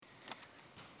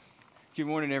Good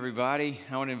morning, everybody.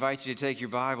 I want to invite you to take your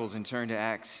Bibles and turn to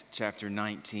Acts chapter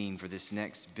 19 for this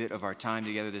next bit of our time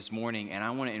together this morning. And I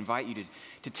want to invite you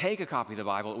to take a copy of the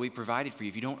Bible that we provided for you.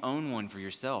 If you don't own one for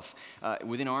yourself,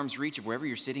 within arm's reach of wherever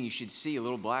you're sitting, you should see a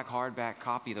little black hardback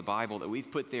copy of the Bible that we've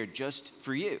put there just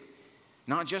for you.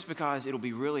 Not just because it'll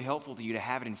be really helpful to you to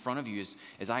have it in front of you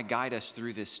as I guide us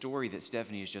through this story that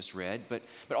Stephanie has just read, but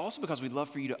also because we'd love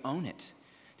for you to own it,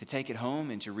 to take it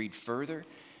home and to read further,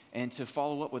 and to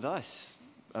follow up with us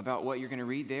about what you're going to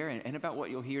read there and about what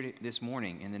you'll hear this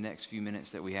morning in the next few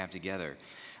minutes that we have together.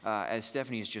 As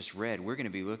Stephanie has just read, we're going to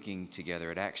be looking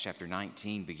together at Acts chapter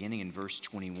 19, beginning in verse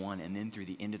 21, and then through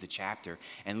the end of the chapter,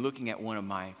 and looking at one of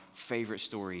my favorite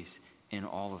stories in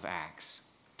all of Acts.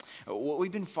 What we've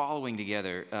been following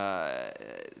together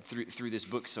through this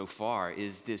book so far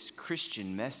is this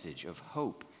Christian message of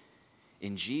hope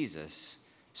in Jesus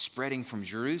spreading from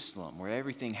Jerusalem, where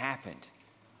everything happened,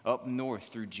 up north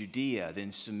through Judea,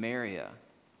 then Samaria,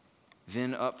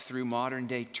 then up through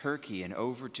modern-day Turkey and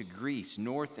over to Greece,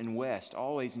 north and west,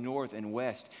 always north and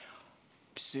west,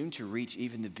 soon to reach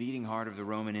even the beating heart of the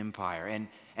Roman Empire.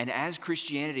 And as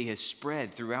Christianity has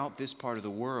spread throughout this part of the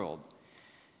world,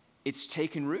 it's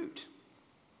taken root.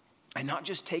 And not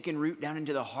just taken root down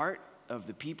into the heart of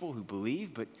the people who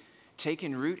believe, but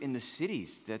taken root in the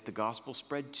cities that the gospel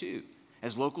spread to.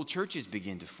 As local churches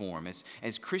begin to form,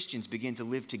 as Christians begin to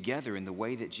live together in the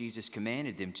way that Jesus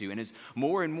commanded them to, and as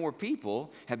more and more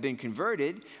people have been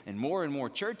converted and more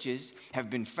churches have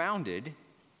been founded,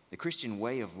 the Christian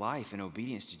way of life and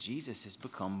obedience to Jesus has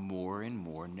become more and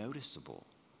more noticeable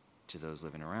to those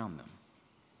living around them.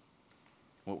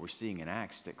 What we're seeing in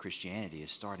Acts is that Christianity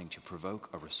is starting to provoke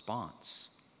a response.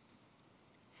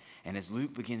 And as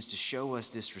Luke begins to show us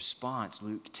this response,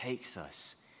 Luke takes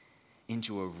us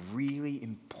into a really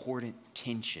important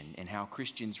tension in how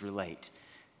Christians relate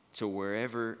to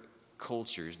wherever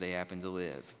cultures they happen to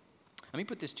live. Let me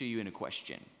put this to you in a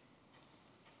question.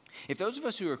 If those of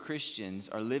us who are Christians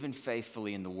are living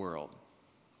faithfully in the world,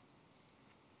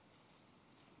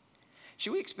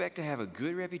 should we expect to have a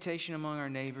good reputation among our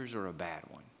neighbors or a bad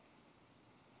one?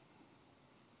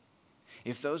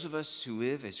 If those of us who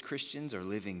live as Christians are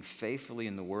living faithfully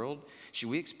in the world, should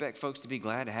we expect folks to be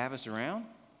glad to have us around?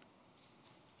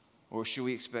 Or should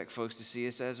we expect folks to see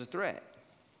us as a threat?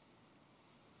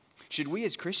 Should we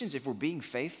as Christians, if we're being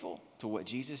faithful to what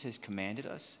Jesus has commanded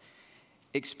us,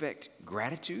 expect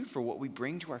gratitude for what we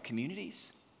bring to our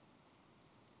communities?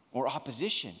 Or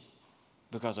opposition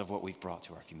because of what we've brought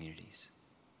to our communities?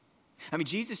 I mean,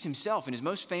 Jesus himself in his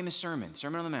most famous sermon,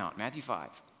 Sermon on the Mount, Matthew 5,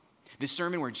 this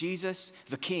sermon where Jesus,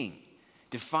 the King,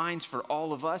 defines for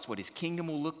all of us what his kingdom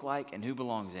will look like and who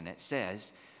belongs in it,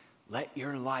 says, "Let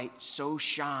your light so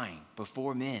shine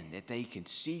before men that they can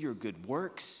see your good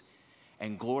works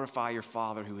and glorify your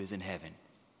Father who is in heaven."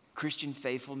 Christian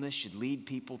faithfulness should lead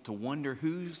people to wonder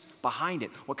who's behind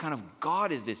it. What kind of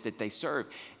God is this that they serve?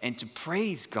 And to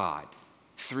praise God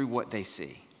through what they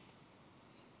see.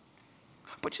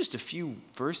 But just a few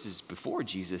verses before,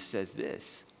 Jesus says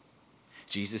this.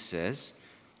 Jesus says,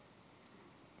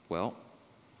 well,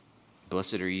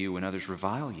 blessed are you when others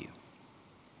revile you,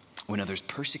 when others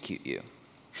persecute you,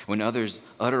 when others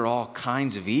utter all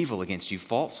kinds of evil against you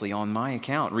falsely on my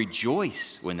account.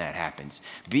 Rejoice when that happens.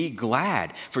 Be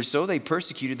glad, for so they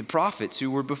persecuted the prophets who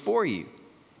were before you.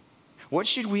 What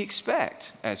should we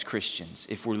expect as Christians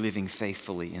if we're living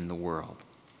faithfully in the world?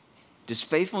 Does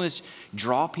faithfulness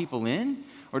draw people in,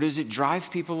 or does it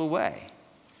drive people away?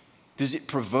 Does it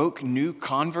provoke new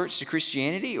converts to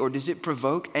Christianity, or does it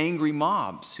provoke angry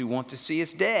mobs who want to see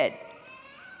us dead?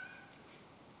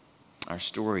 Our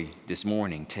story this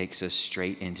morning takes us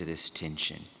straight into this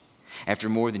tension. After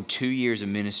more than 2 years of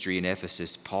ministry in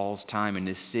Ephesus, Paul's time in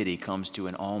this city comes to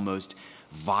an almost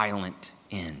violent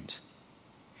end.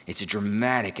 It's a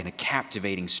dramatic and a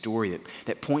captivating story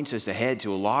that points us ahead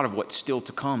to a lot of what's still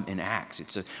to come in Acts.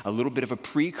 It's a little bit of a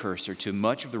precursor to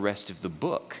much of the rest of the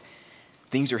book.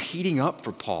 Things are heating up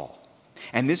for Paul.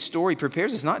 And this story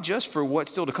prepares us not just for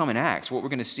what's still to come in Acts, what we're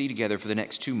going to see together for the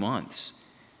next 2 months,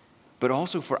 but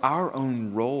also for our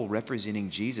own role representing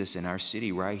Jesus in our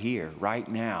city right here, right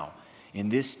now, in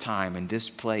this time, in this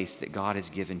place that God has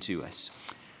given to us.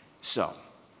 So,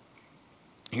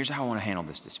 here's how I want to handle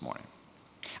this morning.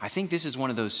 I think this is one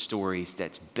of those stories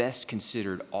that's best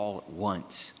considered all at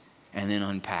once and then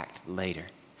unpacked later.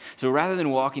 So rather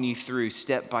than walking you through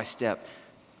step by step,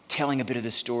 telling a bit of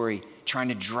the story, trying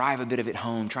to drive a bit of it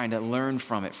home, trying to learn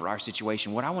from it for our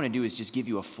situation, what I want to do is just give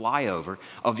you a flyover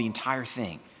of the entire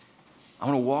thing. I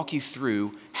want to walk you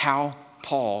through how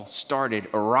Paul started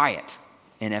a riot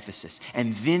in Ephesus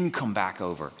and then come back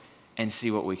over and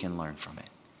see what we can learn from it.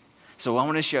 So I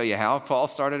want to show you how Paul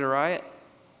started a riot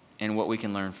and what we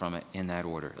can learn from it in that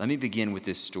order. Let me begin with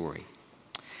this story.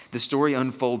 The story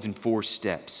unfolds in 4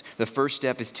 steps. The first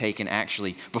step is taken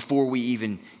actually before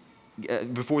the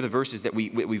verses that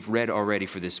we've read already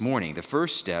for this morning. The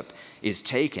first step is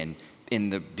taken in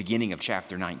the beginning of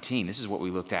chapter 19. This is what we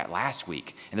looked at last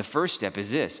week. And the first step is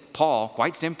this. Paul,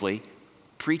 quite simply,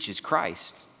 preaches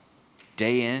Christ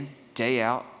day in, day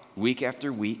out, week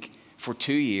after week, for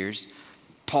 2 years.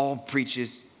 Paul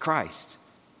preaches Christ.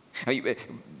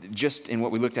 Just in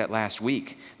what we looked at last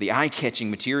week, the eye-catching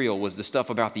material was the stuff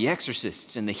about the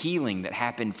exorcists and the healing that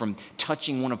happened from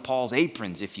touching one of Paul's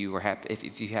aprons, if you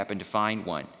happen to find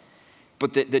one.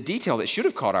 But the detail that should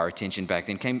have caught our attention back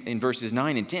then came in verses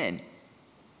 9 and 10.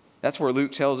 That's where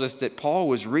Luke tells us that Paul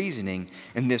was reasoning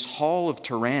in this hall of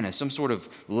Tyrannus, some sort of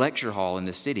lecture hall in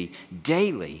the city,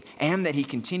 daily, and that he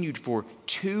continued for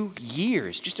 2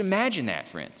 years. Just imagine that,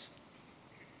 friends.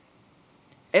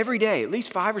 Every day, at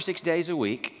least 5 or 6 days a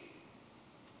week,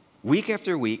 week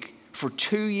after week, for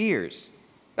 2 years.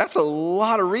 That's a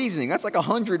lot of reasoning. That's like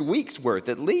 100 weeks worth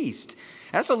at least.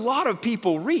 That's a lot of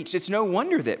people reached. It's no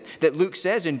wonder that Luke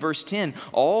says in verse 10,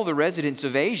 all the residents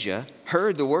of Asia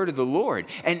heard the word of the Lord.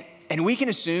 And we can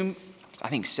assume, I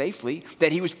think safely,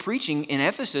 that he was preaching in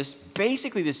Ephesus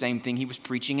basically the same thing he was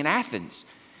preaching in Athens.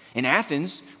 In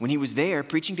Athens, when he was there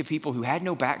preaching to people who had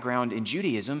no background in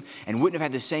Judaism and wouldn't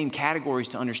have had the same categories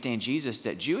to understand Jesus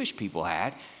that Jewish people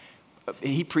had,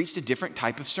 he preached a different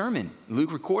type of sermon.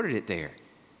 Luke recorded it there.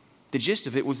 The gist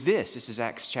of it was this. This is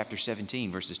Acts chapter 17,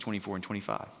 verses 24 and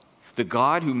 25. The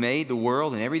God who made the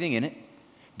world and everything in it,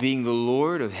 being the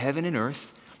Lord of heaven and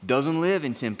earth, doesn't live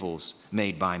in temples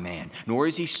made by man, nor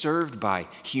is he served by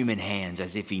human hands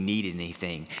as if he needed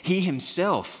anything. He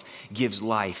himself gives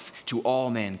life to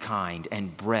all mankind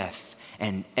and breath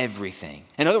and everything.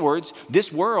 In other words,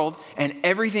 this world and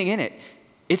everything in it,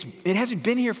 it hasn't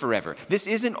been here forever. This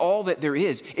isn't all that there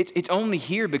is. It's only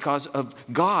here because of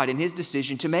God and his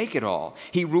decision to make it all.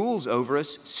 He rules over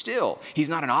us still. He's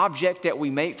not an object that we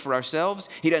make for ourselves.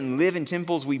 He doesn't live in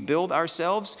temples we build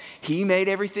ourselves. He made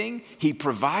everything. He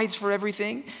provides for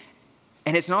everything.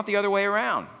 And it's not the other way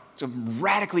around. It's a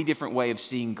radically different way of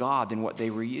seeing God than what they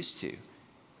were used to.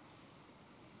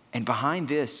 And behind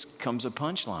this comes a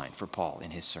punchline for Paul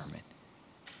in his sermon.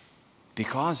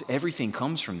 Because everything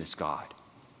comes from this God,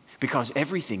 because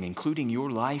everything, including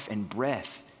your life and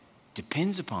breath,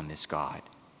 depends upon this God,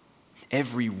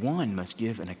 everyone must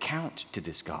give an account to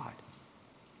this God.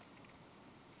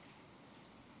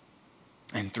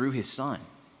 And through his Son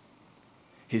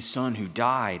who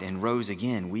died and rose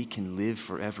again, we can live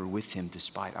forever with him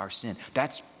despite our sin.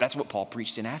 That's what Paul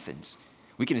preached in Athens.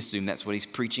 We can assume that's what he's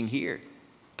preaching here.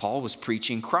 Paul was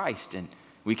preaching Christ, and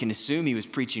we can assume he was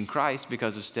preaching Christ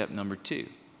because of step number 2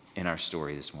 in our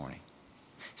story this morning.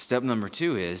 Step number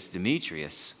 2 is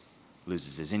Demetrius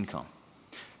loses his income.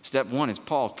 Step 1 is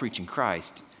Paul's preaching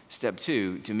Christ. Step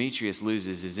 2, Demetrius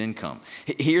loses his income.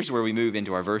 Here's where we move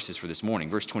into our verses for this morning.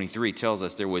 Verse 23 tells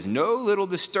us there was no little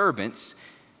disturbance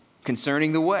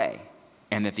concerning the way,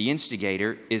 and that the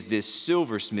instigator is this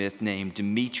silversmith named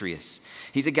Demetrius.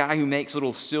 He's a guy who makes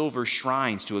little silver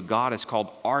shrines to a goddess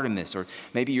called Artemis, or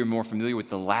maybe you're more familiar with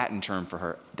the Latin term for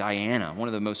her, Diana, one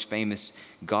of the most famous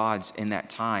gods in that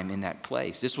time, in that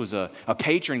place. This was a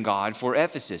patron god for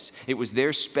Ephesus. It was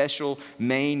their special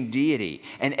main deity.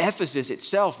 And Ephesus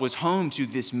itself was home to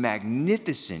this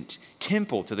magnificent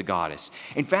temple to the goddess.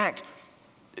 In fact,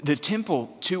 the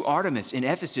temple to Artemis in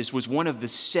Ephesus was one of the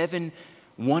 7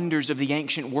 wonders of the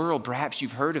ancient world. Perhaps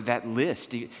you've heard of that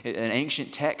list, an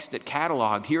ancient text that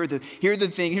cataloged. Here are the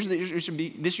things.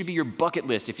 This should be your bucket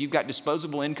list. If you've got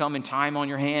disposable income and time on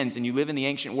your hands and you live in the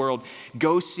ancient world,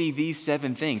 go see these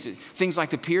 7 things. Things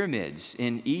like the pyramids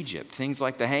in Egypt, things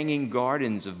like the hanging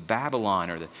gardens of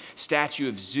Babylon or the statue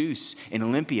of Zeus in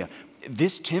Olympia.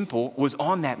 This temple was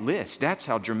on that list. That's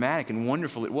how dramatic and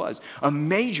wonderful it was. A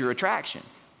major attraction.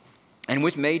 And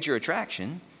with major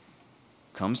attraction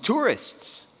comes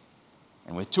tourists.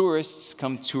 And with tourists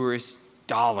come tourist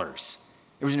dollars.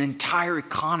 There was an entire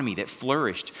economy that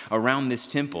flourished around this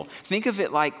temple. Think of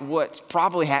it like what's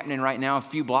probably happening right now a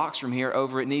few blocks from here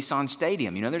over at Nissan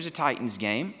Stadium. You know, there's a Titans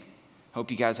game. Hope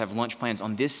you guys have lunch plans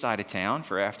on this side of town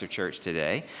for after church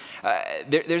today.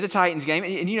 There's a Titans game,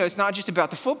 and you know, it's not just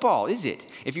about the football, is it?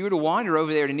 If you were to wander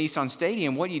over there to Nissan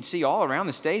Stadium, what you'd see all around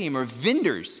the stadium are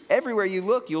vendors. Everywhere you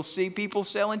look, you'll see people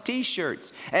selling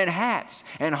T-shirts and hats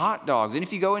and hot dogs. And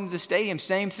if you go into the stadium,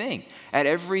 same thing. At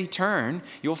every turn,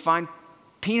 you'll find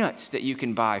peanuts that you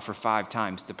can buy for 5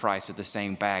 times the price of the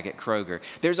same bag at Kroger.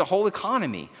 There's a whole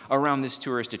economy around this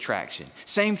tourist attraction.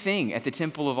 Same thing at the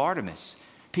Temple of Artemis.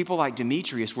 People like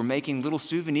Demetrius were making little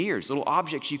souvenirs, little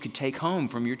objects you could take home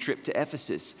from your trip to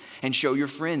Ephesus and show your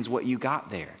friends what you got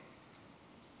there.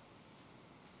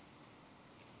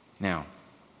 Now,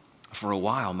 for a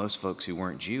while, most folks who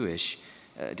weren't Jewish,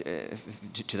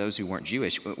 to those who weren't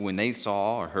Jewish, when they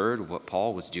saw or heard what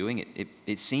Paul was doing,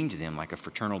 it seemed to them like a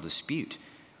fraternal dispute,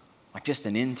 like just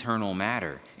an internal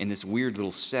matter in this weird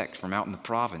little sect from out in the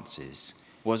provinces.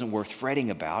 It wasn't worth fretting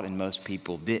about, and most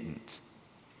people didn't.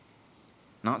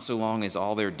 Not so long as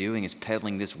all they're doing is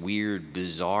peddling this weird,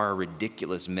 bizarre,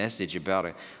 ridiculous message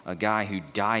about a guy who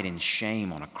died in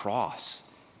shame on a cross.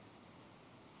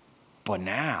 But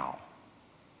now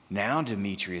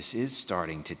Demetrius is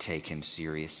starting to take him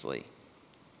seriously.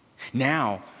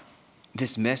 Now,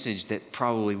 this message that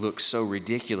probably looked so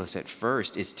ridiculous at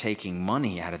first is taking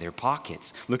money out of their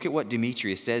pockets. Look at what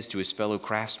Demetrius says to his fellow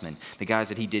craftsmen, the guys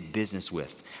that he did business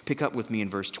with. Pick up with me in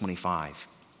verse 25.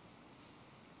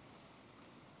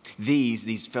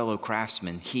 These fellow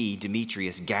craftsmen, he,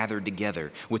 Demetrius, gathered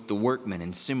together with the workmen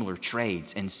in similar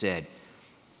trades and said,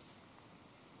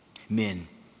 "Men,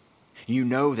 you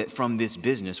know that from this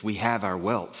business we have our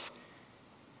wealth.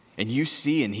 And you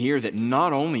see and hear that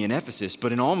not only in Ephesus,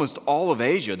 but in almost all of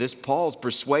Asia, this Paul's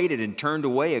persuaded and turned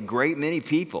away a great many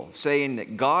people, saying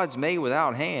that gods made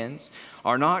without hands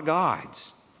are not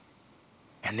gods.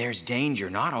 And there's danger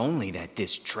not only that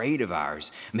this trade of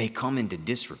ours may come into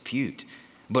disrepute,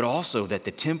 but also that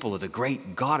the temple of the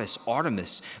great goddess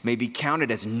Artemis may be counted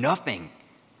as nothing,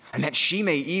 and that she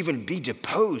may even be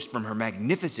deposed from her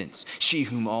magnificence, she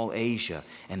whom all Asia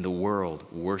and the world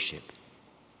worship."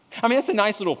 I mean, that's a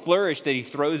nice little flourish that he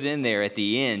throws in there at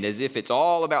the end, as if it's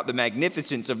all about the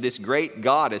magnificence of this great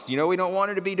goddess. You know, we don't want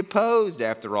her to be deposed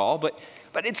after all, but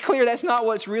it's clear that's not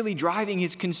what's really driving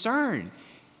his concern.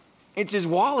 It's his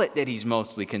wallet that he's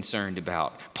mostly concerned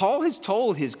about. Paul has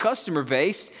told his customer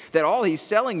base that all he's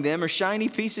selling them are shiny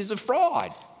pieces of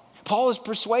fraud. Paul is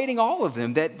persuading all of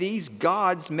them that these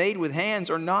gods made with hands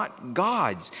are not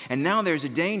gods. And now there's a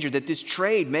danger that this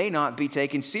trade may not be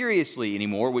taken seriously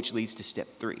anymore, which leads to step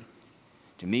 3.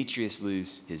 Demetrius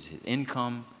loses his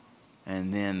income,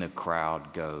 and then the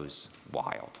crowd goes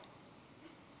wild.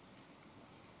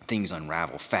 Things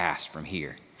unravel fast from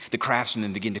here. The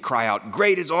craftsmen begin to cry out,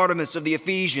 "Great is Artemis of the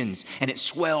Ephesians!" And it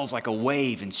swells like a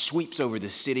wave and sweeps over the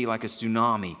city like a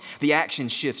tsunami. The action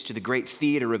shifts to the great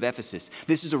theater of Ephesus.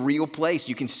 This is a real place.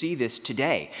 You can see this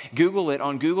today. Google it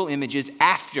on Google Images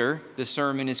after the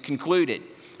sermon is concluded.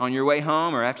 On your way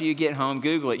home or after you get home,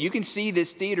 Google it. You can see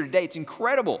this theater today. It's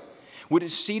incredible. Would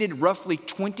have seated roughly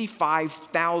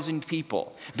 25,000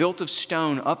 people, built of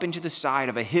stone up into the side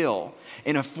of a hill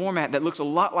in a format that looks a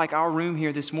lot like our room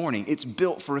here this morning. It's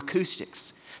built for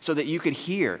acoustics so that you could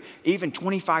hear. Even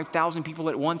 25,000 people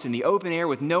at once in the open air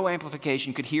with no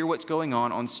amplification could hear what's going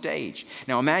on stage.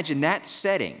 Now imagine that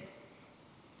setting.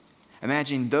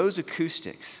 Imagine those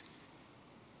acoustics.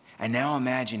 And now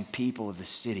imagine people of the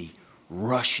city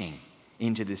rushing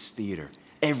into this theater.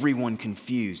 Everyone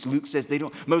confused. Luke says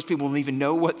most people don't even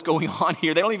know what's going on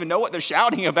here. They don't even know what they're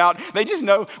shouting about. They just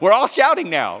know, we're all shouting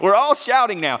now. We're all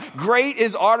shouting now. Great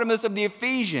is Artemis of the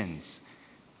Ephesians.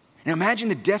 Now imagine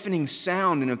the deafening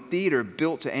sound in a theater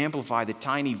built to amplify the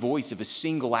tiny voice of a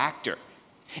single actor.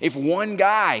 If one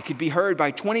guy could be heard by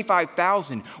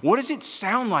 25,000, what does it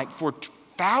sound like for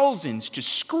thousands to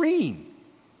scream?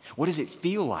 What does it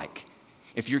feel like?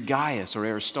 If you're Gaius or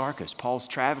Aristarchus, Paul's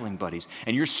traveling buddies,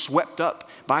 and you're swept up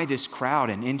by this crowd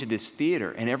and into this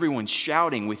theater, and everyone's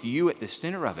shouting with you at the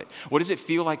center of it, what does it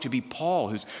feel like to be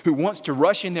Paul, who wants to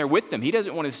rush in there with them? He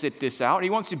doesn't want to sit this out. He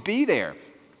wants to be there.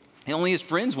 And only his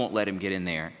friends won't let him get in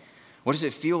there. What does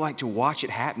it feel like to watch it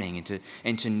happening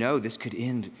and to know this could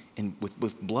end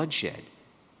with bloodshed?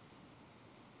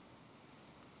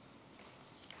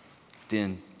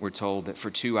 Then we're told that for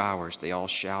 2 hours they all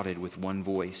shouted with one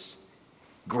voice,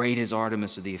 "Great is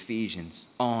Artemis of the Ephesians."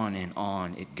 On and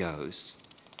on it goes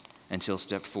until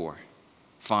step 4.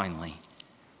 Finally,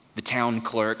 the town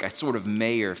clerk, a sort of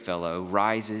mayor fellow,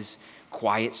 rises,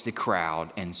 quiets the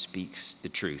crowd, and speaks the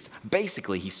truth.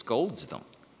 Basically, he scolds them.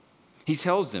 He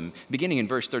tells them, beginning in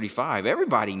verse 35,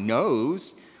 everybody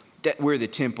knows that we're the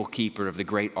temple keeper of the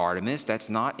great Artemis. That's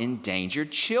not in danger.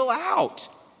 Chill out.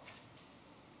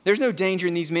 There's no danger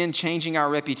in these men changing our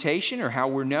reputation or how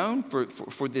we're known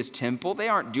for this temple. They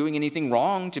aren't doing anything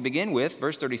wrong to begin with.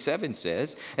 Verse 37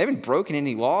 says, they haven't broken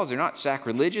any laws. They're not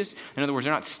sacrilegious. In other words,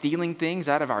 they're not stealing things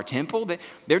out of our temple.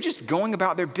 They're just going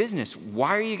about their business.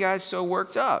 Why are you guys so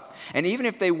worked up? And even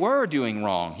if they were doing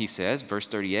wrong, he says, verse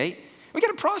 38, we got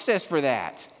a process for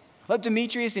that. Let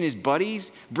Demetrius and his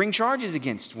buddies bring charges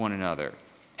against one another.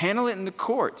 Handle it in the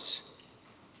courts.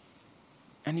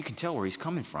 And you can tell where he's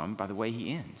coming from by the way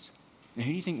he ends. Now, who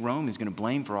do you think Rome is going to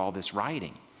blame for all this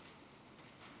rioting?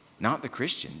 Not the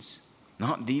Christians,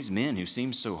 not these men who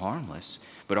seem so harmless,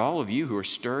 but all of you who are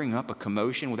stirring up a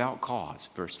commotion without cause,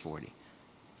 verse 40.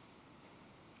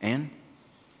 And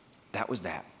that was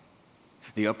that.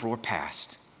 The uproar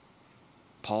passed.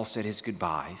 Paul said his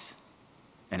goodbyes,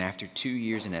 and after 2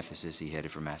 years in Ephesus, he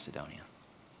headed for Macedonia.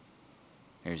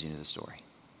 Here's the end of the story.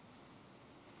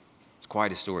 It's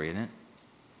quite a story, isn't it?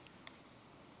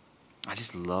 I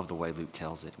just love the way Luke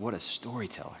tells it. What a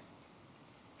storyteller.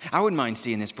 I wouldn't mind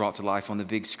seeing this brought to life on the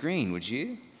big screen, would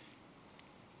you?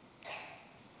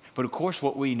 But of course,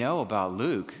 what we know about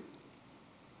Luke,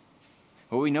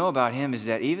 what we know about him is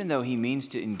that even though he means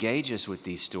to engage us with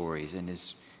these stories and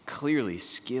is clearly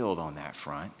skilled on that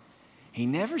front, he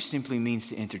never simply means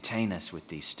to entertain us with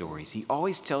these stories. He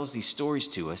always tells these stories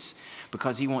to us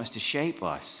because he wants to shape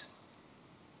us.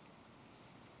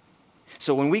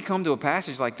 So when we come to a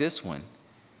passage like this one,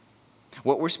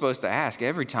 what we're supposed to ask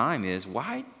every time is,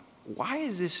 why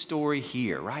is this story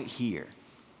here, right here?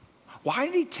 Why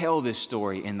did he tell this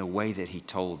story in the way that he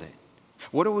told it?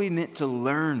 What are we meant to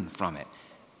learn from it?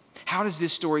 How does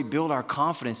this story build our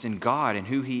confidence in God and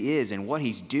who he is and what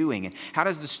he's doing? And how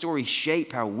does the story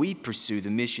shape how we pursue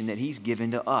the mission that he's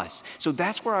given to us? So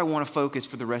that's where I want to focus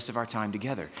for the rest of our time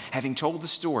together. Having told the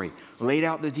story, laid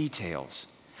out the details,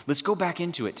 let's go back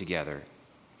into it together.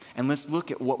 And let's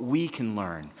look at what we can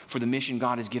learn for the mission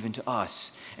God has given to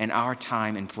us and our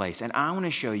time and place. And I want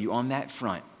to show you on that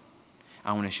front,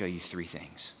 I want to show you 3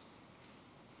 things.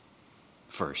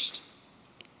 First,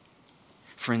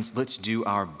 friends, let's do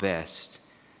our best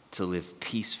to live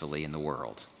peacefully in the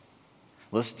world.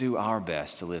 Let's do our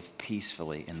best to live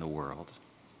peacefully in the world.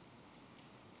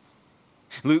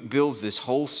 Luke builds this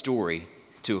whole story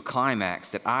to a climax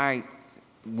that I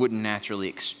wouldn't naturally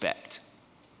expect.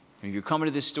 If you're coming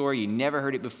to this story, you never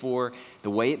heard it before, the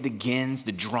way it begins,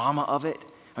 the drama of it.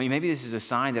 I mean, maybe this is a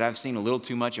sign that I've seen a little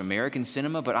too much American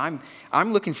cinema, but I'm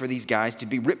looking for these guys to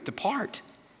be ripped apart.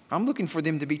 I'm looking for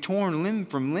them to be torn limb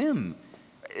from limb.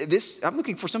 I'm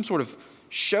looking for some sort of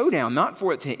showdown, not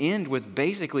for it to end with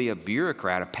basically a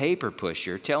bureaucrat, a paper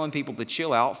pusher, telling people to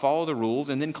chill out, follow the rules,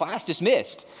 and then class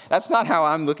dismissed. That's not how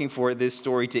I'm looking for this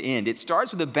story to end. It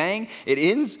starts with a bang, it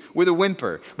ends with a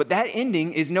whimper. But that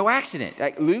ending is no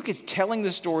accident. Luke is telling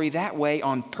the story that way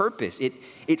on purpose.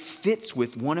 It fits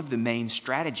with one of the main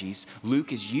strategies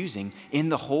Luke is using in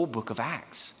the whole book of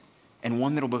Acts, and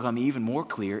one that will become even more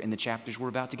clear in the chapters we're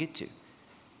about to get to.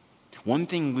 One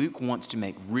thing Luke wants to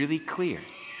make really clear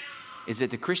is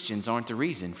that the Christians aren't the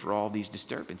reason for all these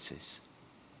disturbances.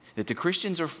 That the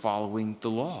Christians are following the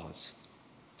laws.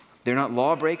 They're not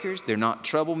lawbreakers, they're not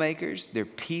troublemakers, they're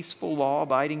peaceful,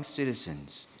 law-abiding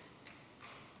citizens.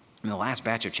 And the last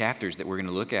batch of chapters that we're going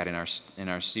to look at in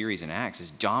our series in Acts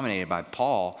is dominated by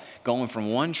Paul going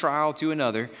from one trial to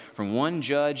another, from one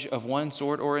judge of one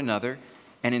sort or another,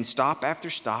 and in stop after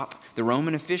stop, the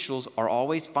Roman officials are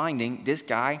always finding this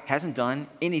guy hasn't done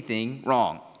anything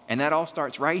wrong. And that all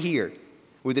starts right here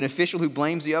with an official who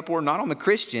blames the uproar not on the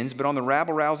Christians, but on the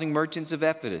rabble-rousing merchants of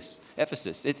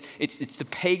Ephesus. It's the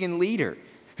pagan leader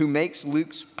who makes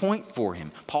Luke's point for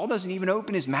him. Paul doesn't even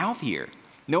open his mouth here.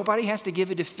 Nobody has to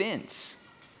give a defense.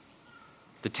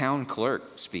 The town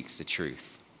clerk speaks the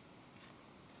truth.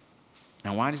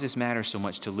 Now, why does this matter so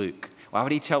much to Luke? Why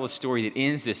would he tell a story that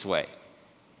ends this way,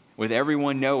 with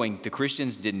everyone knowing the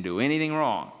Christians didn't do anything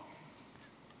wrong?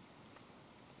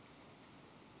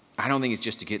 I don't think it's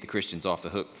just to get the Christians off the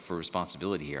hook for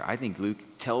responsibility here. I think Luke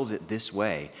tells it this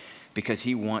way because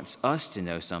he wants us to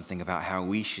know something about how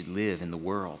we should live in the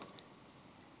world.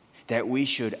 That we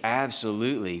should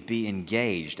absolutely be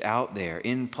engaged out there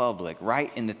in public,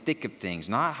 right in the thick of things,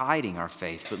 not hiding our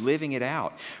faith, but living it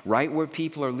out, right where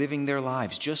people are living their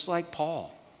lives, just like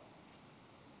Paul.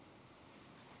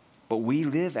 But we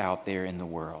live out there in the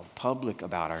world, public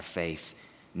about our faith,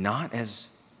 not as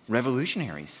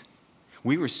revolutionaries.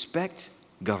 We respect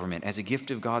government as a gift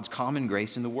of God's common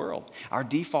grace in the world. Our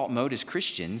default mode as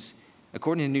Christians,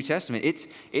 according to the New Testament,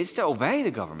 it's to obey the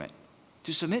government,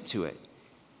 to submit to it.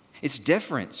 It's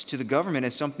deference to the government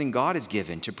as something God has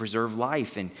given to preserve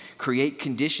life and create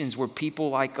conditions where people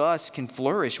like us can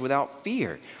flourish without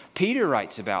fear. Peter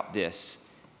writes about this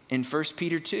in 1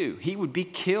 Peter 2. He would be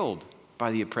killed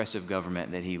by the oppressive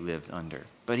government that he lived under,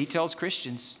 but he tells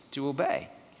Christians to obey.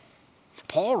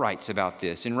 Paul writes about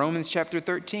this in Romans chapter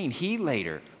 13. He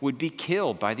later would be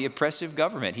killed by the oppressive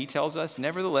government. He tells us,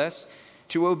 nevertheless,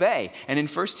 to obey. And in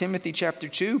 1 Timothy chapter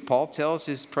 2, Paul tells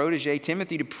his protege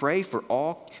Timothy to pray for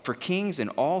kings and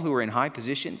all who are in high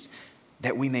positions,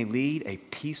 that we may lead a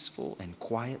peaceful and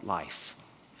quiet life.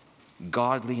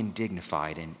 godly and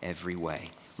dignified in every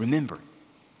way. Remember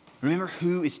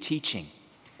who is teaching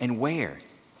and where.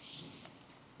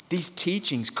 These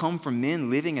teachings come from men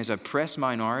living as oppressed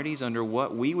minorities under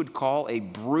what we would call a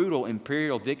brutal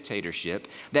imperial dictatorship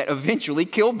that eventually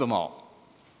killed them all.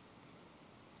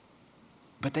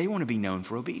 But they want to be known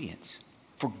for obedience,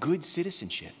 for good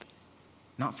citizenship,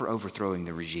 not for overthrowing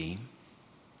the regime.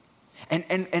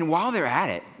 And while they're at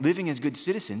it, living as good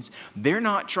citizens, they're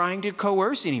not trying to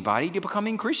coerce anybody to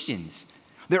becoming Christians.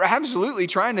 They're absolutely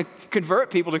trying to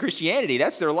convert people to Christianity.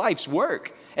 That's their life's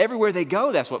work. Everywhere they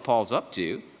go, that's what Paul's up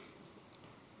to.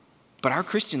 But our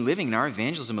Christian living and our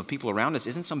evangelism of people around us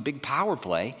isn't some big power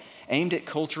play aimed at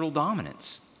cultural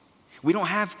dominance. We don't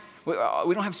have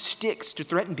sticks to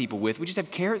threaten people with. We just have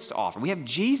carrots to offer. We have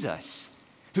Jesus,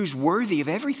 who's worthy of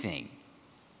everything.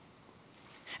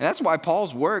 And that's why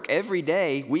Paul's work every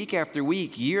day, week after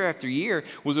week, year after year,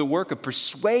 was a work of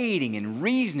persuading and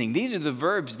reasoning. These are the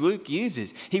verbs Luke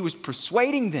uses. He was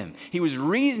persuading them. He was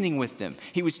reasoning with them.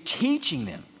 He was teaching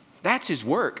them. That's his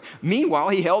work. Meanwhile,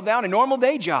 he held down a normal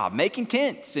day job, making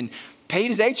tents and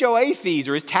paid his HOA fees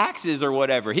or his taxes or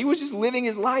whatever. He was just living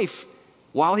his life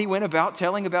while he went about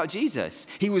telling about Jesus.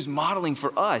 He was modeling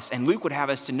for us, and Luke would have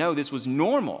us to know this was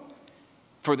normal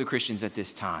for the Christians at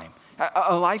this time.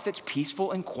 A life that's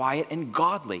peaceful and quiet and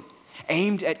godly,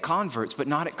 aimed at converts but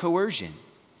not at coercion.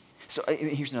 So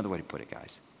here's another way to put it,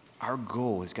 guys. Our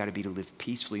goal has got to be to live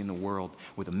peacefully in the world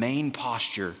with a main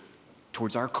posture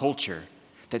towards our culture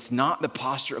that's not the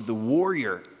posture of the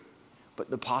warrior, but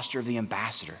the posture of the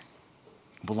ambassador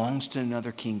who belongs to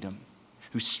another kingdom,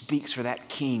 who speaks for that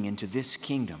king into this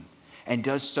kingdom and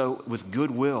does so with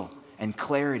goodwill and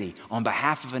clarity on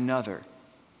behalf of another,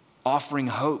 offering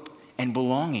hope and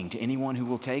belonging to anyone who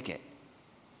will take it.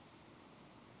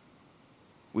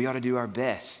 We ought to do our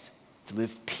best to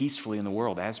live peacefully in the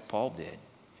world as Paul did.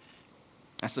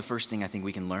 That's the first thing I think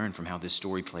we can learn from how this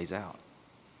story plays out.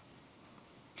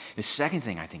 The second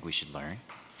thing I think we should learn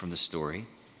from the story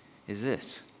is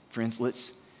this. Friends,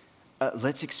 let's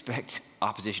expect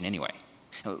opposition anyway.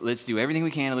 Let's do everything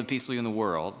we can to live peacefully in the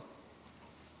world,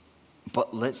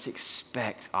 but let's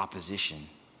expect opposition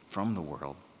from the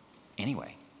world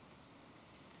anyway.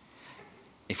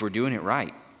 If we're doing it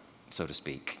right, so to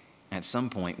speak, at some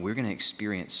point we're going to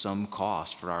experience some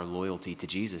cost for our loyalty to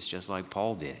Jesus, just like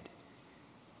Paul did.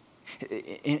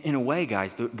 In a way,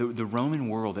 guys, the Roman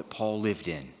world that Paul lived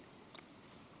in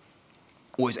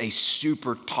was a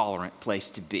super tolerant place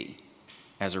to be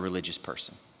as a religious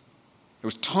person. There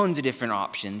was tons of different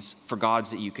options for gods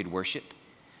that you could worship.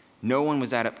 No one was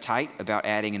that uptight about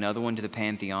adding another one to the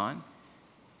pantheon.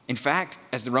 In fact,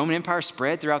 as the Roman Empire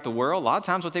spread throughout the world, a lot of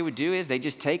times what they would do is they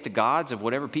just take the gods of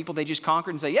whatever people they just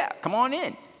conquered and say, yeah, come on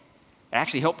in. It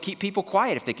actually helped keep people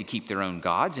quiet if they could keep their own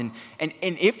gods. And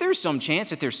if there's some chance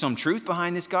that there's some truth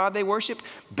behind this God they worship,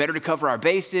 better to cover our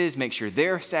bases, make sure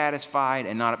they're satisfied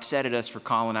and not upset at us for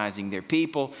colonizing their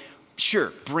people.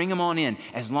 Sure, bring them on in,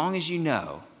 as long as you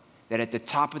know that at the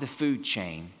top of the food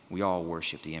chain, we all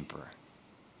worship the emperor.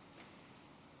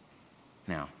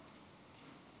 Now,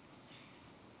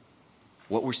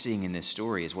 what we're seeing in this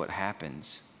story is what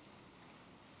happens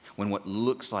when what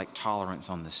looks like tolerance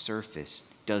on the surface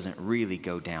doesn't really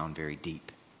go down very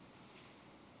deep.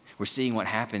 We're seeing what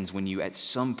happens when you at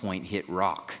some point hit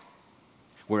rock,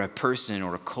 where a person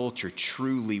or a culture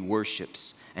truly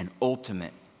worships an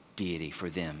ultimate deity for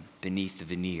them beneath the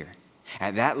veneer.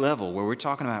 At that level, where we're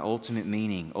talking about ultimate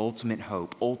meaning, ultimate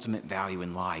hope, ultimate value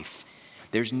in life,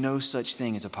 there's no such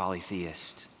thing as a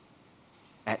polytheist.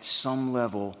 At some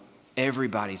level,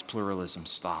 everybody's pluralism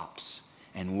stops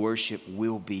and worship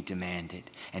will be demanded.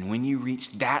 And when you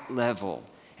reach that level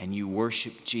and you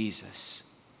worship Jesus,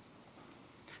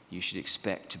 you should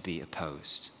expect to be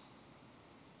opposed.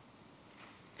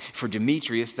 For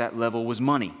Demetrius, that level was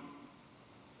money.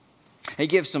 He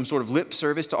gives some sort of lip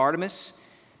service to Artemis,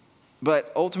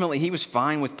 but ultimately he was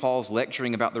fine with Paul's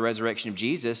lecturing about the resurrection of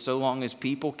Jesus so long as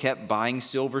people kept buying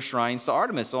silver shrines to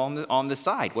Artemis on the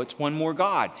side. What's one more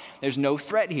god? There's no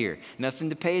threat here,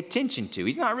 nothing to pay attention to.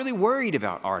 He's not really worried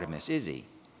about Artemis, is he?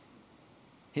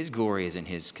 His glory isn't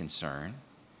his concern,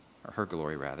 or her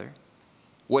glory rather.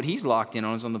 What he's locked in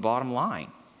on is on the bottom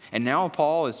line. And now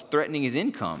Paul is threatening his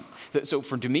income. So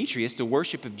for Demetrius, the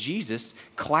worship of Jesus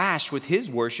clashed with his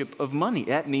worship of money.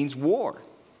 That means war.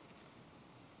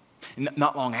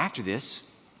 Not long after this,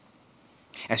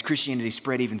 as Christianity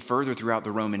spread even further throughout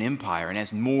the Roman Empire, and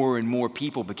as more and more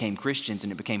people became Christians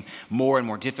and it became more and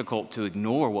more difficult to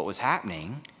ignore what was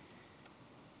happening,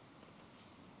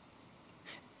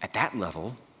 at that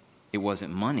level, it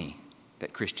wasn't money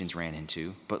that Christians ran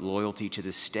into, but loyalty to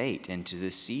the state and to the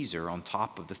Caesar on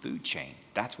top of the food chain.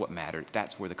 That's what mattered.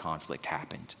 That's where the conflict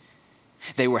happened.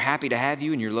 They were happy to have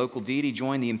you and your local deity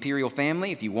join the imperial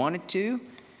family if you wanted to.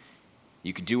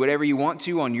 You could do whatever you want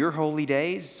to on your holy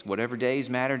days, whatever days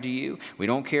matter to you. We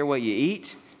don't care what you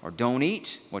eat or don't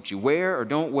eat, what you wear or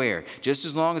don't wear, just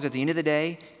as long as at the end of the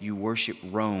day, you worship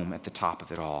Rome at the top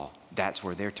of it all. That's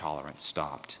where their tolerance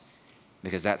stopped,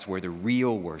 because that's where the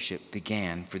real worship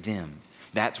began for them.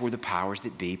 That's where the powers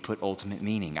that be put ultimate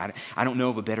meaning. I don't know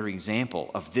of a better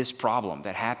example of this problem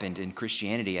that happened in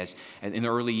Christianity as in the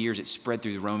early years it spread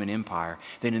through the Roman Empire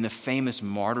than in the famous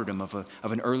martyrdom of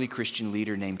an early Christian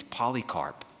leader named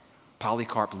Polycarp.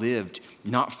 Polycarp lived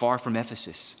not far from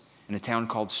Ephesus in a town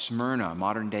called Smyrna,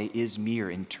 modern-day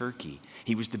Izmir in Turkey.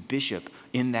 He was the bishop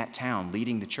in that town,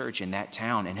 leading the church in that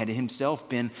town, and had himself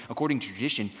been, according to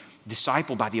tradition,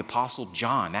 discipled by the Apostle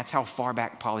John. That's how far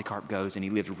back Polycarp goes, and he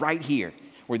lived right here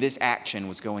where this action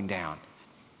was going down.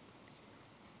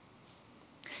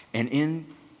 And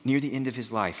near the end of his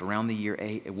life, around the year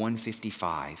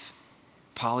 155,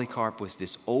 Polycarp was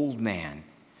this old man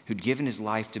who'd given his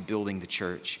life to building the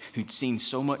church, who'd seen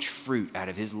so much fruit out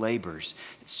of his labors,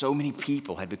 that so many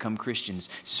people had become Christians,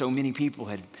 so many people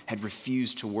had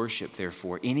refused to worship,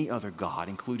 therefore, any other god,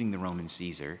 including the Roman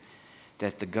Caesar,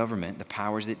 that the government, the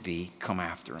powers that be, come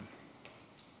after him.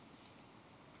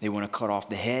 They want to cut off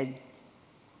the head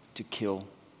to kill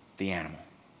the animal.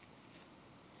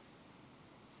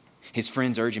 His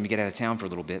friends urged him to get out of town for a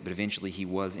little bit, but eventually he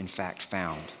was in fact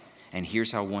found. And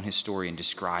here's how one historian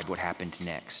described what happened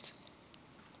next.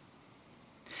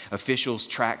 Officials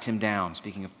tracked him down,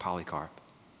 speaking of Polycarp.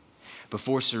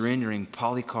 Before surrendering,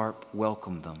 Polycarp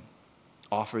welcomed them,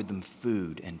 offered them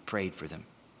food, and prayed for them.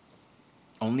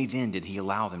 Only then did he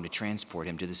allow them to transport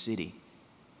him to the city.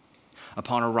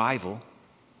 Upon arrival,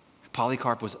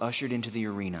 Polycarp was ushered into the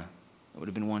arena. It would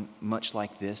have been one much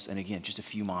like this, and again, just a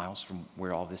few miles from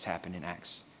where all this happened in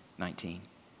Acts 19.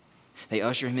 They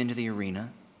usher him into the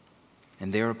arena,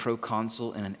 and there a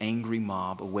proconsul and an angry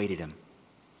mob awaited him.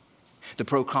 The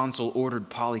proconsul ordered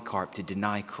Polycarp to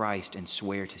deny Christ and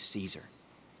swear to Caesar.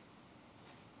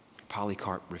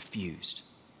 Polycarp refused,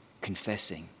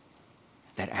 confessing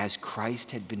that as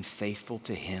Christ had been faithful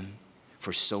to him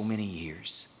for so many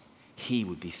years, he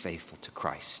would be faithful to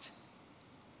Christ.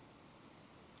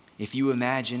 If you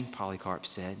imagine, Polycarp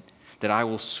said, that I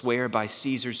will swear by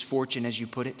Caesar's fortune, as you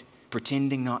put it,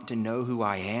 pretending not to know who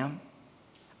I am,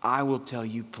 I will tell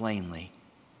you plainly,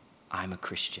 I'm a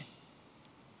Christian.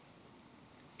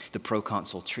 The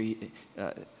proconsul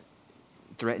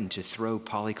threatened to throw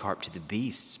Polycarp to the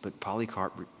beasts, but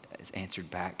Polycarp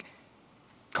answered back,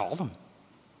 call them.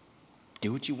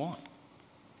 Do what you want.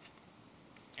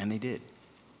 And they did.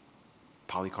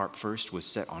 Polycarp first was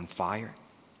set on fire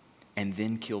and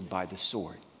then killed by the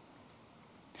sword.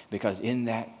 Because in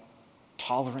that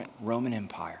tolerant Roman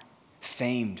Empire,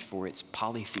 famed for its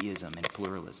polytheism and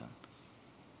pluralism,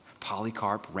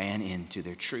 Polycarp ran into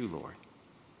their true Lord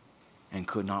and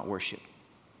could not worship.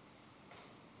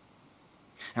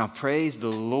 Now, praise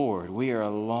the Lord, we are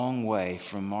a long way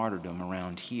from martyrdom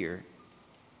around here.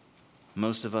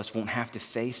 Most of us won't have to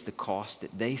face the cost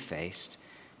that they faced.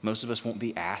 Most of us won't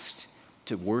be asked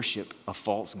to worship a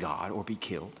false god or be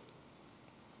killed.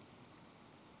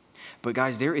 But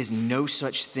guys, there is no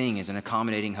such thing as an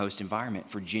accommodating host environment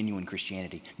for genuine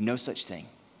Christianity. No such thing.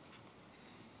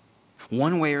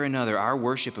 One way or another, our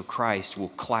worship of Christ will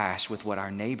clash with what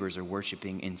our neighbors are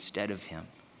worshiping instead of him.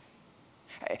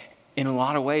 In a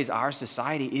lot of ways, our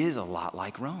society is a lot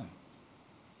like Rome.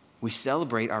 We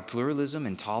celebrate our pluralism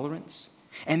and tolerance,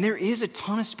 and there is a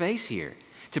ton of space here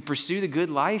to pursue the good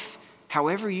life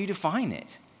however you define it.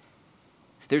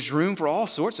 There's room for all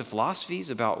sorts of philosophies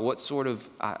about what sort of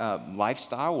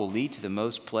lifestyle will lead to the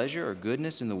most pleasure or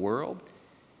goodness in the world.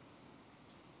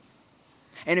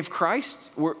 And if Christ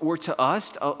were to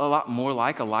us a lot more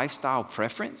like a lifestyle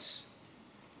preference,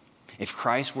 if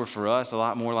Christ were for us a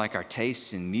lot more like our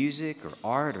tastes in music or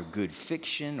art or good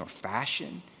fiction or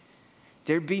fashion,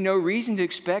 there'd be no reason to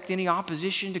expect any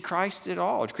opposition to Christ at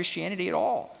all, to Christianity at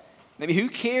all. I mean, who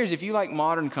cares if you like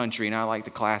modern country and I like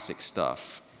the classic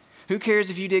stuff? Who cares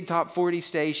if you dig top 40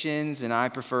 stations and I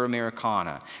prefer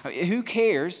Americana? I mean, who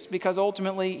cares? Because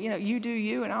ultimately, you do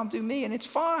you and I'll do me, and it's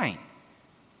fine.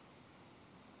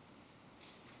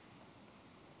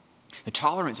 The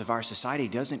tolerance of our society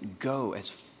doesn't go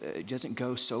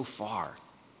so far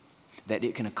that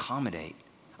it can accommodate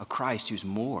a Christ who's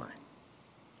more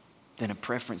than a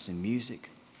preference in music,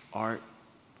 art,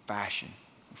 fashion,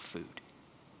 or food.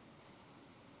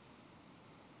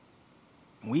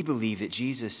 We believe that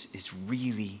Jesus is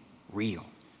really real.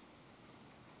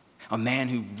 A man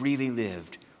who really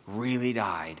lived, really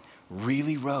died,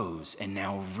 really rose, and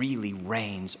now really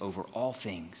reigns over all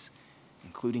things,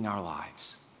 including our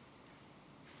lives.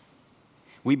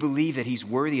 We believe that he's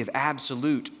worthy of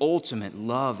absolute, ultimate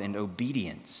love and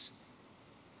obedience.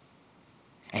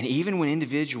 And even when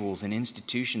individuals and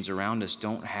institutions around us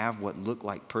don't have what look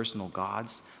like personal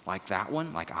gods, like that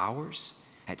one, like ours,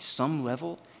 at some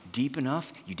level, deep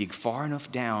enough, you dig far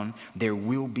enough down, there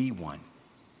will be one,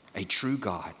 a true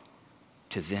God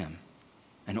to them,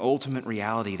 an ultimate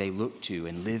reality they look to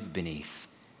and live beneath,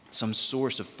 some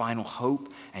source of final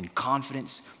hope and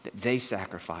confidence that they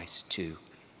sacrifice to.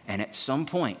 And at some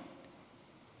point,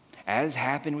 as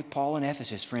happened with Paul in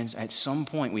Ephesus, friends, at some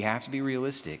point we have to be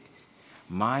realistic.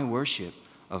 My worship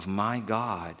of my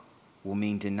God will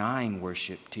mean denying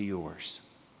worship to yours.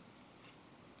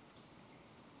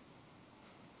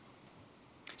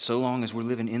 So long as we're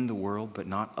living in the world but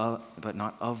not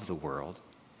of the world,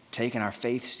 taking our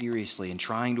faith seriously and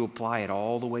trying to apply it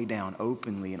all the way down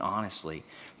openly and honestly,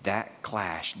 that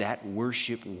clash, that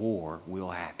worship war will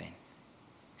happen.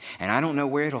 And I don't know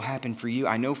where it'll happen for you.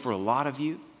 I know for a lot of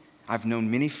you, I've known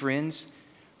many friends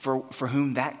for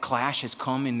whom that clash has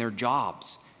come in their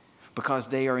jobs because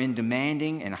they are in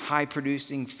demanding and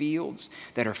high-producing fields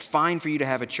that are fine for you to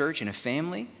have a church and a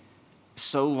family,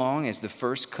 so long as the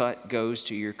first cut goes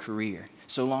to your career,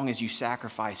 so long as you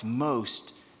sacrifice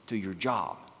most to your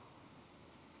job.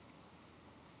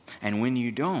 And when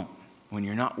you don't, when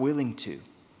you're not willing to,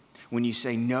 when you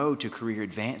say no to career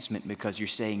advancement because you're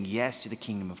saying yes to the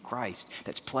kingdom of Christ,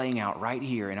 that's playing out right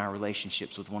here in our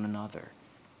relationships with one another,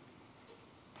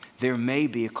 there may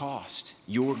be a cost.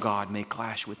 Your God may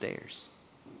clash with theirs.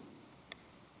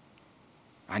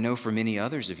 I know for many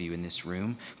others of you in this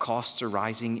room, costs are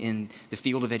rising in the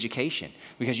field of education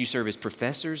because you serve as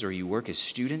professors or you work as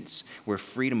students where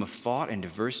freedom of thought and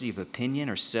diversity of opinion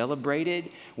are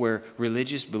celebrated, where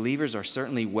religious believers are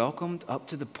certainly welcomed up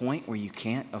to the point where you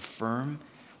can't affirm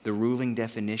the ruling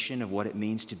definition of what it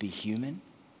means to be human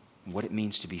and what it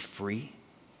means to be free.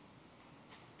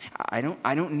 I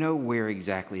don't know where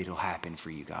exactly it'll happen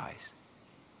for you guys.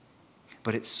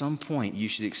 But at some point, you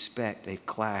should expect a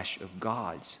clash of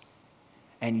gods.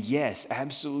 And yes,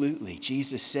 absolutely,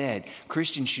 Jesus said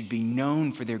Christians should be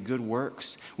known for their good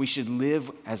works. We should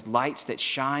live as lights that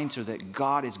shine so that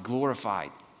God is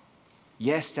glorified.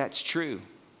 Yes, that's true.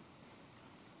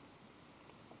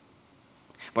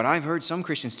 But I've heard some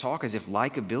Christians talk as if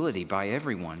likability by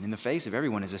everyone, in the face of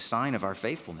everyone, is a sign of our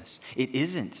faithfulness. It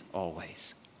isn't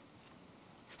always.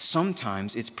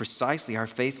 Sometimes it's precisely our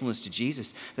faithfulness to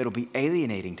Jesus that will be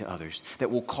alienating to others,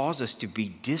 that will cause us to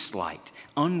be disliked,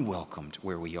 unwelcomed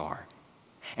where we are.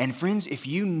 And friends, if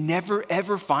you never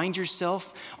ever find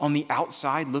yourself on the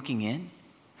outside looking in,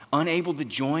 unable to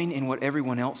join in what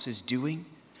everyone else is doing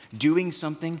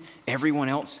something everyone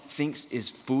else thinks is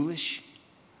foolish,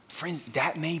 friends,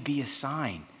 that may be a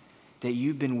sign that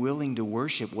you've been willing to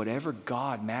worship whatever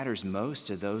God matters most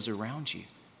to those around you.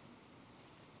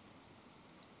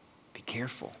 Be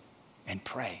careful and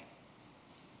pray.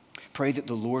 Pray that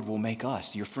the Lord will make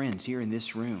us, your friends here in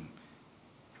this room,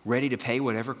 ready to pay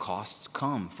whatever costs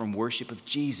come from worship of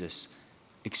Jesus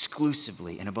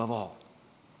exclusively and above all.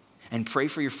 And pray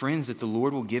for your friends that the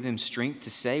Lord will give them strength to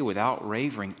say without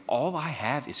wavering, all I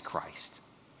have is Christ.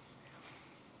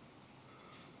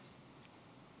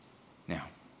 Now,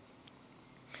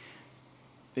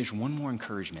 there's one more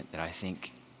encouragement that I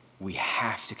think we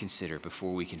have to consider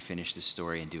before we can finish this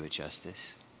story and do it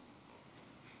justice.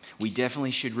 We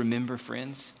definitely should remember,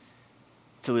 friends,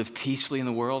 to live peacefully in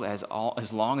the world as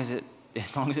long as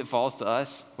it falls to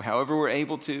us, however we're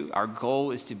able to. Our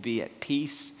goal is to be at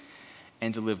peace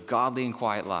and to live godly and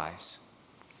quiet lives.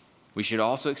 We should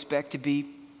also expect to be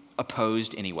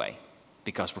opposed anyway,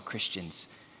 because we're Christians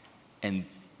and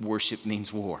worship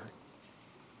means war.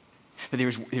 But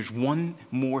there's one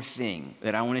more thing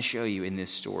that I want to show you in this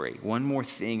story. One more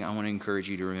thing I want to encourage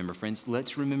you to remember. Friends,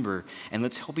 let's remember and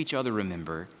let's help each other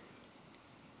remember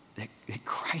that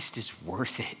Christ is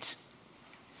worth it.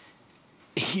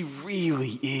 He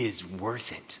really is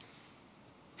worth it.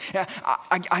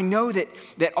 I know that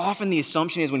often the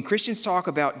assumption is when Christians talk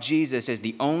about Jesus as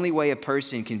the only way a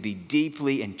person can be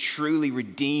deeply and truly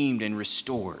redeemed and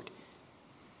restored,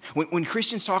 when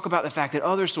Christians talk about the fact that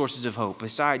other sources of hope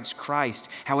besides Christ,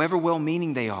 however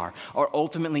well-meaning they are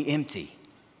ultimately empty.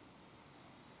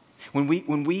 When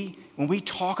we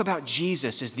talk about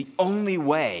Jesus as the only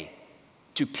way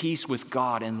to peace with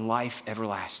God and life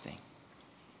everlasting,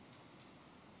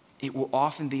 it will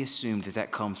often be assumed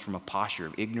that comes from a posture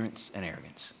of ignorance and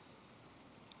arrogance.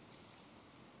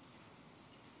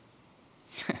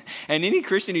 And any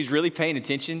Christian who's really paying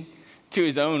attention to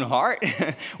his own heart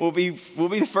will be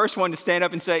the first one to stand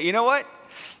up and say, you know what?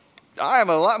 I am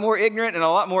a lot more ignorant and a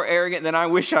lot more arrogant than I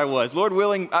wish I was. Lord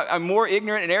willing, I'm more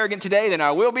ignorant and arrogant today than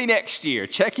I will be next year.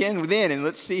 Check in then and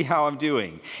let's see how I'm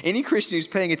doing. Any Christian who's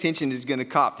paying attention is going to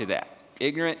cop to that.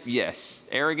 Ignorant, yes.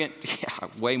 Arrogant, yeah,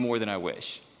 way more than I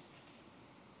wish.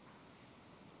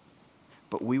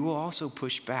 But we will also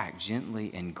push back gently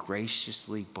and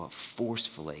graciously but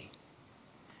forcefully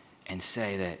and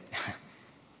say that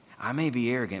I may be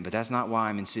arrogant, but that's not why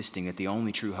I'm insisting that the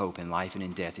only true hope in life and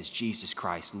in death is Jesus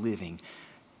Christ living,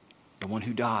 the one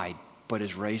who died but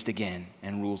is raised again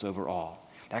and rules over all.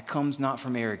 That comes not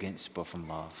from arrogance, but from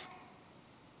love.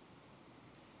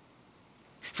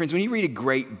 Friends, when you read a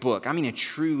great book, I mean a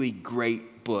truly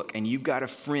great book, and you've got a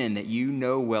friend that you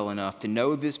know well enough to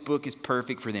know this book is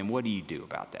perfect for them, what do you do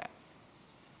about that?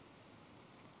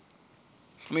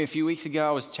 I mean, a few weeks ago,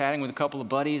 I was chatting with a couple of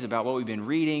buddies about what we've been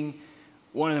reading.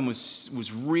 One of them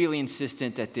was really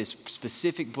insistent that this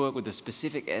specific book with a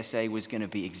specific essay was going to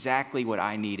be exactly what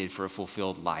I needed for a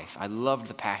fulfilled life. I loved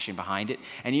the passion behind it.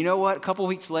 And you know what? A couple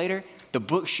weeks later, the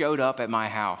book showed up at my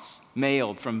house,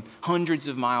 mailed from hundreds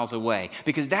of miles away,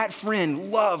 because that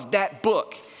friend loved that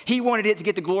book. He wanted it to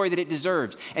get the glory that it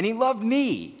deserves. And he loved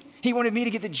me. He wanted me to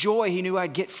get the joy he knew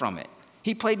I'd get from it.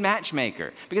 He played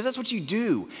matchmaker, because that's what you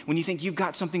do when you think you've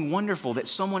got something wonderful that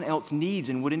someone else needs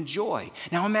and would enjoy.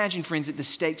 Now imagine, friends, that the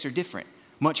stakes are different,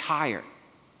 much higher.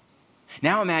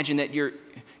 Now imagine that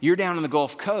you're down on the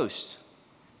Gulf Coast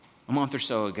a month or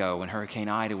so ago when Hurricane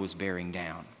Ida was bearing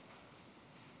down.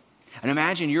 And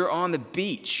imagine you're on the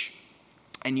beach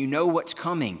and you know what's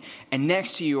coming, and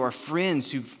next to you are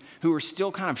friends who are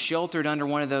still kind of sheltered under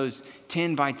one of those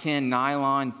 10 by 10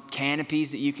 nylon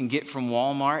canopies that you can get from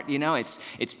Walmart. You know,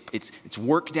 it's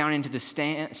worked down into the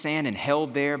sand and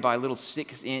held there by little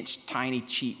 6-inch tiny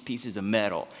cheap pieces of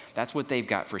metal. That's what they've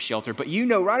got for shelter. But you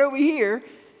know, right over here,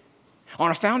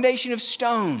 on a foundation of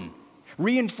stone,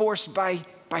 reinforced by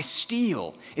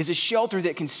steel, is a shelter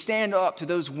that can stand up to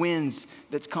those winds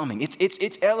that's coming.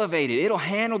 It's elevated. It'll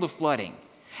handle the flooding.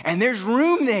 And there's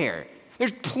room there.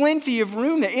 There's plenty of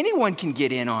room there. Anyone can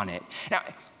get in on it. Now,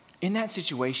 in that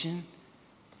situation,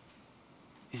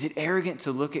 is it arrogant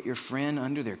to look at your friend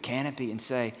under their canopy and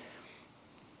say,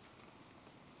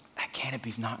 that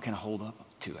canopy's not going to hold up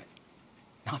to it,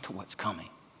 not to what's coming?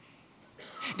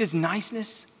 Does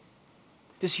niceness,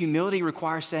 does humility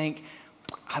require saying,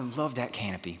 I love that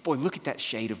canopy. Boy, look at that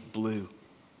shade of blue.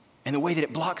 And the way that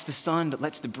it blocks the sun but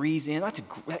lets the breeze in.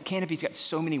 That canopy's got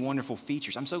so many wonderful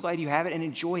features. I'm so glad you have it and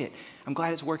enjoy it. I'm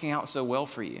glad it's working out so well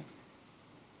for you.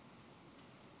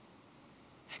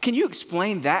 Can you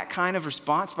explain that kind of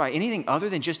response by anything other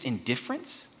than just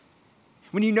indifference?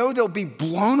 When you know they'll be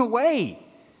blown away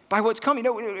by what's coming.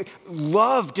 No,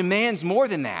 love demands more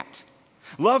than that.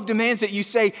 Love demands that you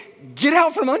say, get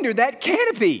out from under that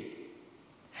canopy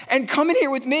and come in here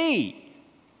with me.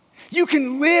 You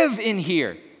can live in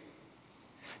here.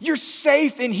 You're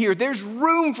safe in here. There's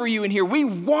room for you in here. We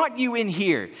want you in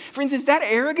here. Friends, is that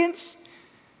arrogance?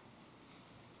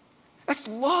 That's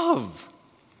love.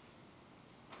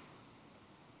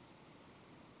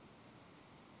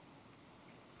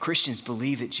 Christians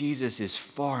believe that Jesus is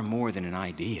far more than an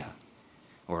idea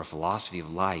or a philosophy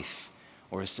of life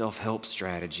or a self-help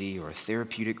strategy or a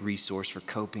therapeutic resource for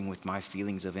coping with my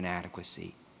feelings of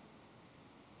inadequacy.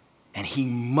 And he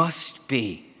must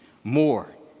be more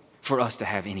for us to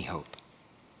have any hope.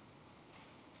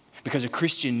 Because a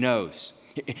Christian knows,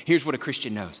 here's what a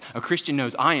Christian knows. A Christian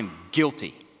knows I am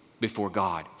guilty before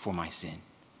God for my sin.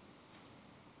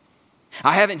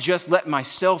 I haven't just let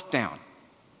myself down.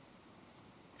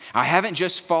 I haven't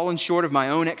just fallen short of my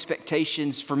own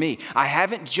expectations for me. I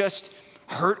haven't just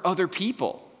hurt other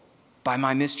people by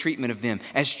my mistreatment of them.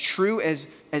 As true as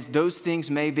those things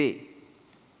may be,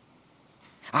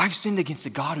 I've sinned against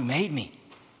the God who made me.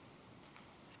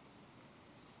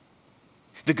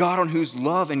 The God on whose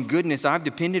love and goodness I've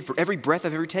depended for every breath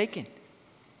I've ever taken.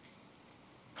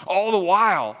 All the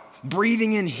while,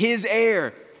 breathing in his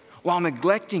air while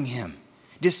neglecting him,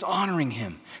 dishonoring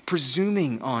him,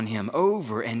 presuming on him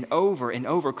over and over and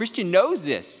over. A Christian knows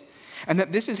this, and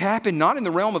that this has happened not in the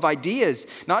realm of ideas,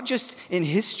 not just in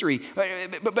history,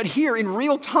 but here in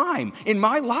real time, in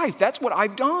my life. That's what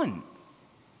I've done.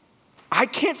 I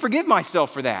can't forgive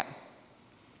myself for that.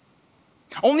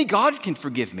 Only God can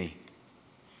forgive me.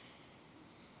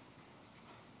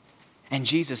 And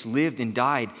Jesus lived and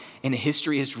died in a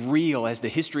history as real as the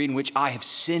history in which I have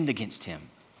sinned against him,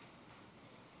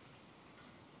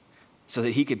 so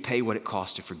that he could pay what it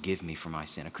cost to forgive me for my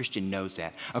sin. A Christian knows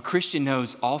that. A Christian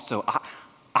knows also,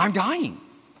 I'm dying.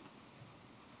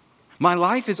 My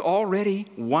life is already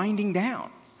winding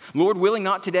down. Lord willing,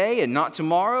 not today and not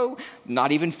tomorrow,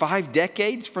 not even 5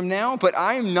 decades from now, but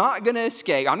I am not going to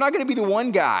escape. I'm not going to be the one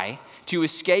guy to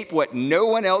escape what no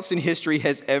one else in history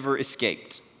has ever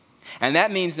escaped. And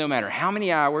that means no matter how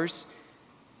many hours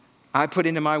I put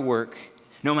into my work,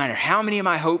 no matter how many of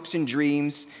my hopes and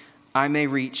dreams I may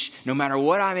reach, no matter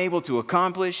what I'm able to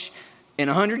accomplish, in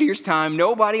 100 years' time,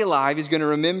 nobody alive is going to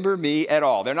remember me at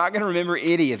all. They're not going to remember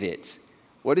any of it.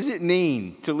 What does it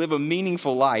mean to live a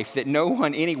meaningful life that no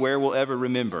one anywhere will ever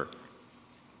remember?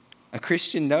 A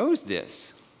Christian knows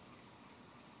this,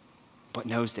 but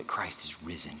knows that Christ is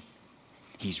risen.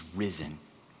 He's risen.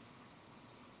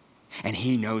 And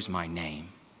he knows my name.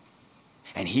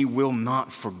 And he will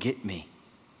not forget me.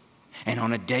 And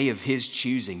on a day of his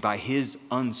choosing, by his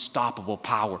unstoppable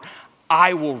power,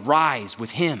 I will rise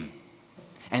with him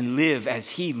and live as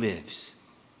he lives.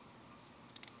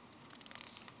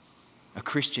 A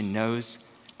Christian knows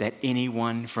that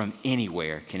anyone from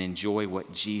anywhere can enjoy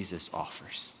what Jesus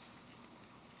offers,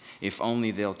 if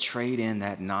only they'll trade in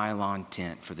that nylon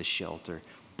tent for the shelter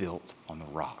built on the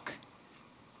rock.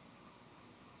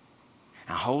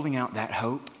 Now, holding out that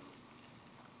hope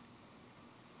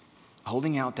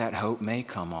may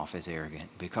come off as arrogant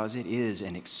because it is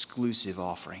an exclusive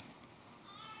offering.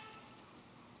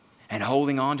 And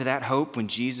holding on to that hope when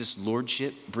Jesus'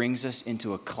 lordship brings us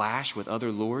into a clash with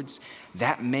other lords,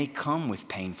 that may come with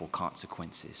painful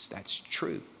consequences. That's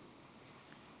true.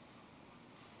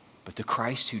 But the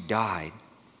Christ who died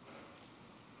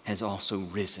has also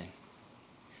risen,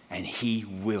 and he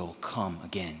will come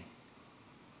again.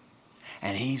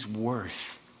 And he's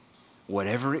worth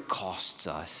whatever it costs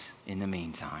us in the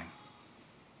meantime.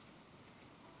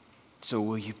 So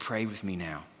will you pray with me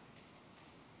now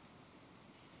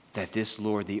that this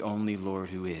Lord, the only Lord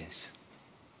who is,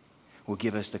 will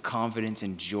give us the confidence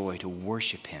and joy to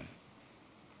worship him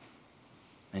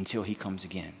until he comes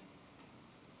again.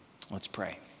 Let's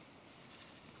pray.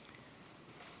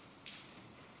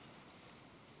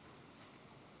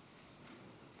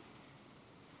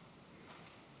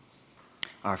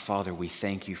 Our Father, we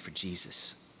thank you for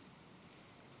Jesus,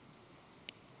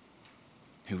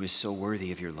 who is so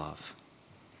worthy of your love,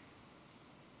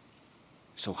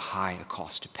 so high a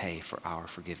cost to pay for our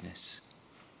forgiveness,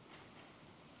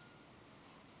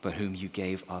 but whom you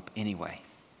gave up anyway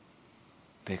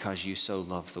because you so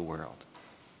loved the world.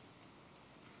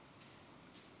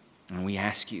 And we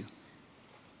ask you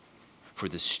for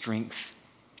the strength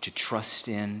to trust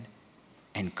in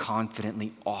and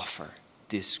confidently offer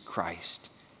this Christ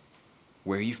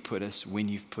where you've put us, when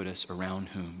you've put us, around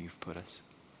whom you've put us.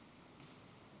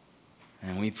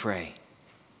 And we pray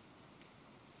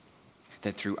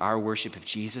that through our worship of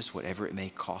Jesus, whatever it may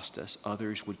cost us,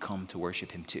 others would come to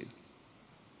worship him too.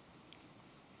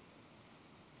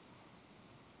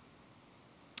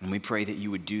 And we pray that you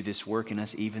would do this work in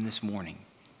us even this morning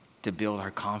to build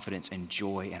our confidence and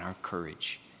joy and our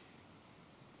courage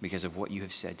because of what you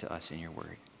have said to us in your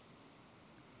word.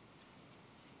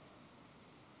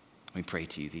 We pray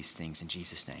to you these things in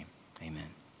Jesus' name. Amen.